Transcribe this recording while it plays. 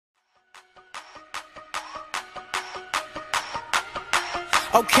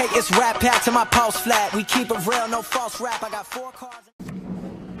Okay, it's rap back to my pulse flat. We keep it real, no false rap. I got 4 cars.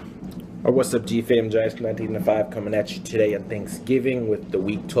 What's up, G-Fam? Giants 19-5 coming at you today on Thanksgiving with the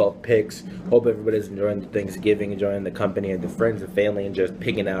Week 12 picks. Hope everybody's enjoying Thanksgiving, enjoying the company of the friends and family, and just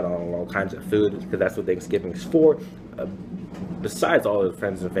picking out on all kinds of food, because that's what Thanksgiving is for, besides all the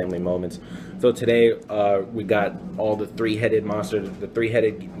friends and family moments. So today we got all the three-headed monsters, the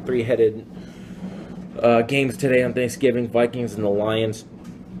three-headed games today on Thanksgiving, Vikings and the Lions.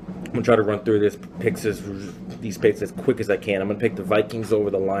 I'm going to try to run through these picks as quick as I can. I'm going to pick the Vikings over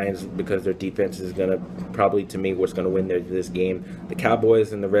the Lions because their defense is going to probably, to me, what's going to win this game. The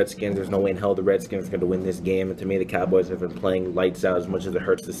Cowboys and the Redskins, there's no way in hell the Redskins are going to win this game. And to me, the Cowboys have been playing lights out, as much as it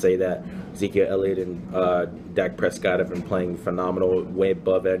hurts to say that. Ezekiel Elliott and Dak Prescott have been playing phenomenal, way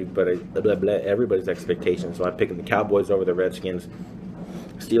above everybody's expectations. So I'm picking the Cowboys over the Redskins.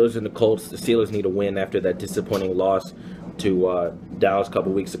 Steelers and the Colts. The Steelers need a win after that disappointing loss to Dallas a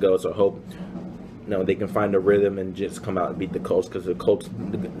couple weeks ago, so I hope they can find a rhythm and just come out and beat the Colts, because the Colts,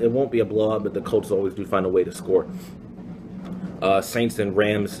 it won't be a blowout, but the Colts always do find a way to score. Saints and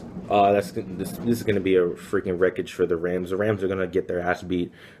Rams. This is going to be a freaking wreckage for the Rams. The Rams are going to get their ass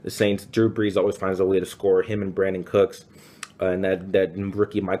beat. The Saints, Drew Brees always finds a way to score. Him and Brandon Cooks. And that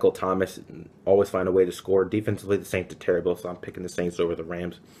rookie Michael Thomas always find a way to score. Defensively, the Saints are terrible, so I'm picking the Saints over the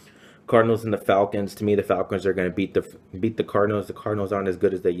Rams. Cardinals and the Falcons. To me, the Falcons are going to beat the Cardinals. The Cardinals aren't as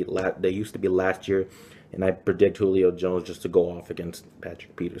good as they used to be last year, and I predict Julio Jones just to go off against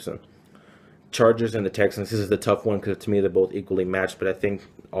Patrick Peterson. Chargers and the Texans. This is the tough one because to me they're both equally matched, but I think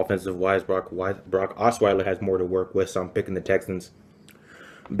offensive-wise, Brock Osweiler has more to work with, so I'm picking the Texans.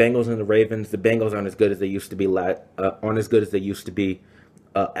 Bengals and the Ravens. The Bengals aren't as good as they used to be.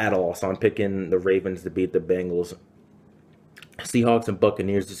 At all. So I'm picking the Ravens to beat the Bengals. Seahawks and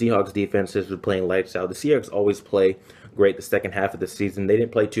Buccaneers. The Seahawks defense has been playing lights out. The Seahawks always play great the second half of the season. They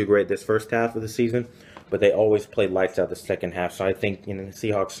didn't play too great this first half of the season, but they always play lights out the second half. So I think the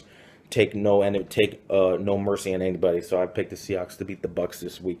Seahawks take no mercy on anybody. So I picked the Seahawks to beat the Bucs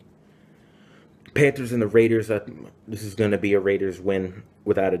this week. Panthers and the Raiders. This is going to be a Raiders win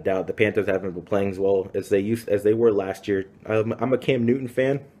without a doubt. The Panthers haven't been playing as well as they were last year. I'm a Cam Newton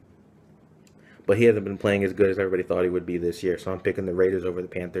fan, but he hasn't been playing as good as everybody thought he would be this year. So I'm picking the Raiders over the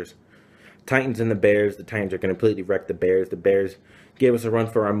Panthers. Titans and the Bears. The Titans are going to completely wreck the Bears. The Bears gave us a run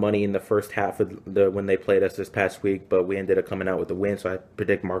for our money in the first half of when they played us this past week, but we ended up coming out with a win. So I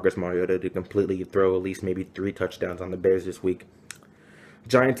predict Marcus Mariota to completely throw at least maybe 3 touchdowns on the Bears this week.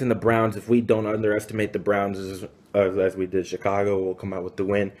 Giants and the Browns. If we don't underestimate the Browns as we did Chicago, we'll come out with the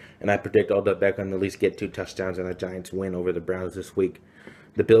win. And I predict Odell Beckham to at least get 2 touchdowns and the Giants win over the Browns this week.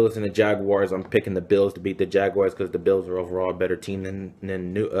 The Bills and the Jaguars. I'm picking the Bills to beat the Jaguars because the Bills are overall a better team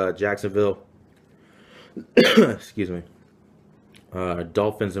than Jacksonville. Excuse me.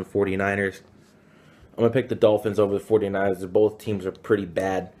 Dolphins and 49ers. I'm going to pick the Dolphins over the 49ers. Both teams are pretty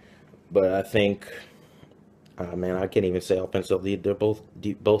bad, but I think... man, I can't even say offensively. They're both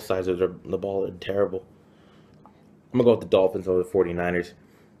sides of the ball are terrible. I'm going to go with the Dolphins over the 49ers.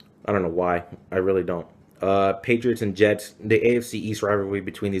 I don't know why. I really don't. Patriots and Jets. The AFC East rivalry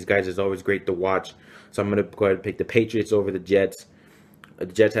between these guys is always great to watch. So I'm going to go ahead and pick the Patriots over the Jets. The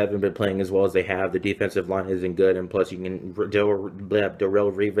Jets haven't been playing as well as they have. The defensive line isn't good. And plus, Darrelle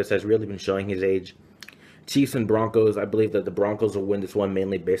Revis has really been showing his age. Chiefs and Broncos. I believe that the Broncos will win this one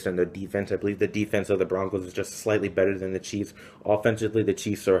mainly based on their defense. I believe the defense of the Broncos is just slightly better than the Chiefs. Offensively, the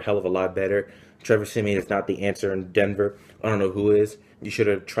Chiefs are a hell of a lot better. Trevor Siemian is not the answer in Denver. I don't know who is. You should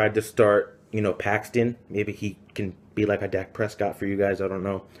have tried to start, Paxton. Maybe he can be like a Dak Prescott for you guys. I don't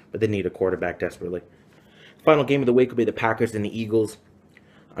know. But they need a quarterback desperately. Final game of the week will be the Packers and the Eagles.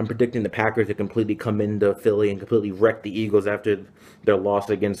 I'm predicting the Packers to completely come into Philly and completely wreck the Eagles after their loss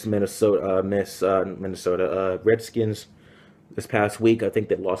against Minnesota Redskins this past week. I think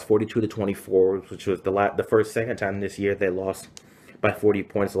they lost 42-24, which was the second time this year they lost by 40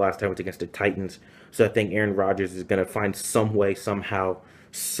 points. The last time was against the Titans. So I think Aaron Rodgers is going to find some way, somehow,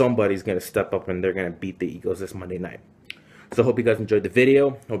 somebody's going to step up and they're going to beat the Eagles this Monday night. So hope you guys enjoyed the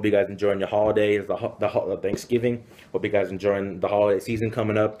video. Hope you guys enjoying your holidays, the Thanksgiving. Hope you guys enjoying the holiday season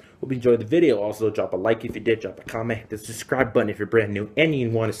coming up. Hope you enjoyed the video. Also, drop a like if you did. Drop a comment. Hit the subscribe button if you're brand new and you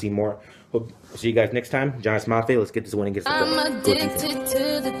want to see more. Hope see you guys next time. Giants Mafia. Let's get this win against the Bills. I'm addicted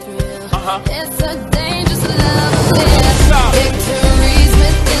to the thrill. It's a dangerous love affair.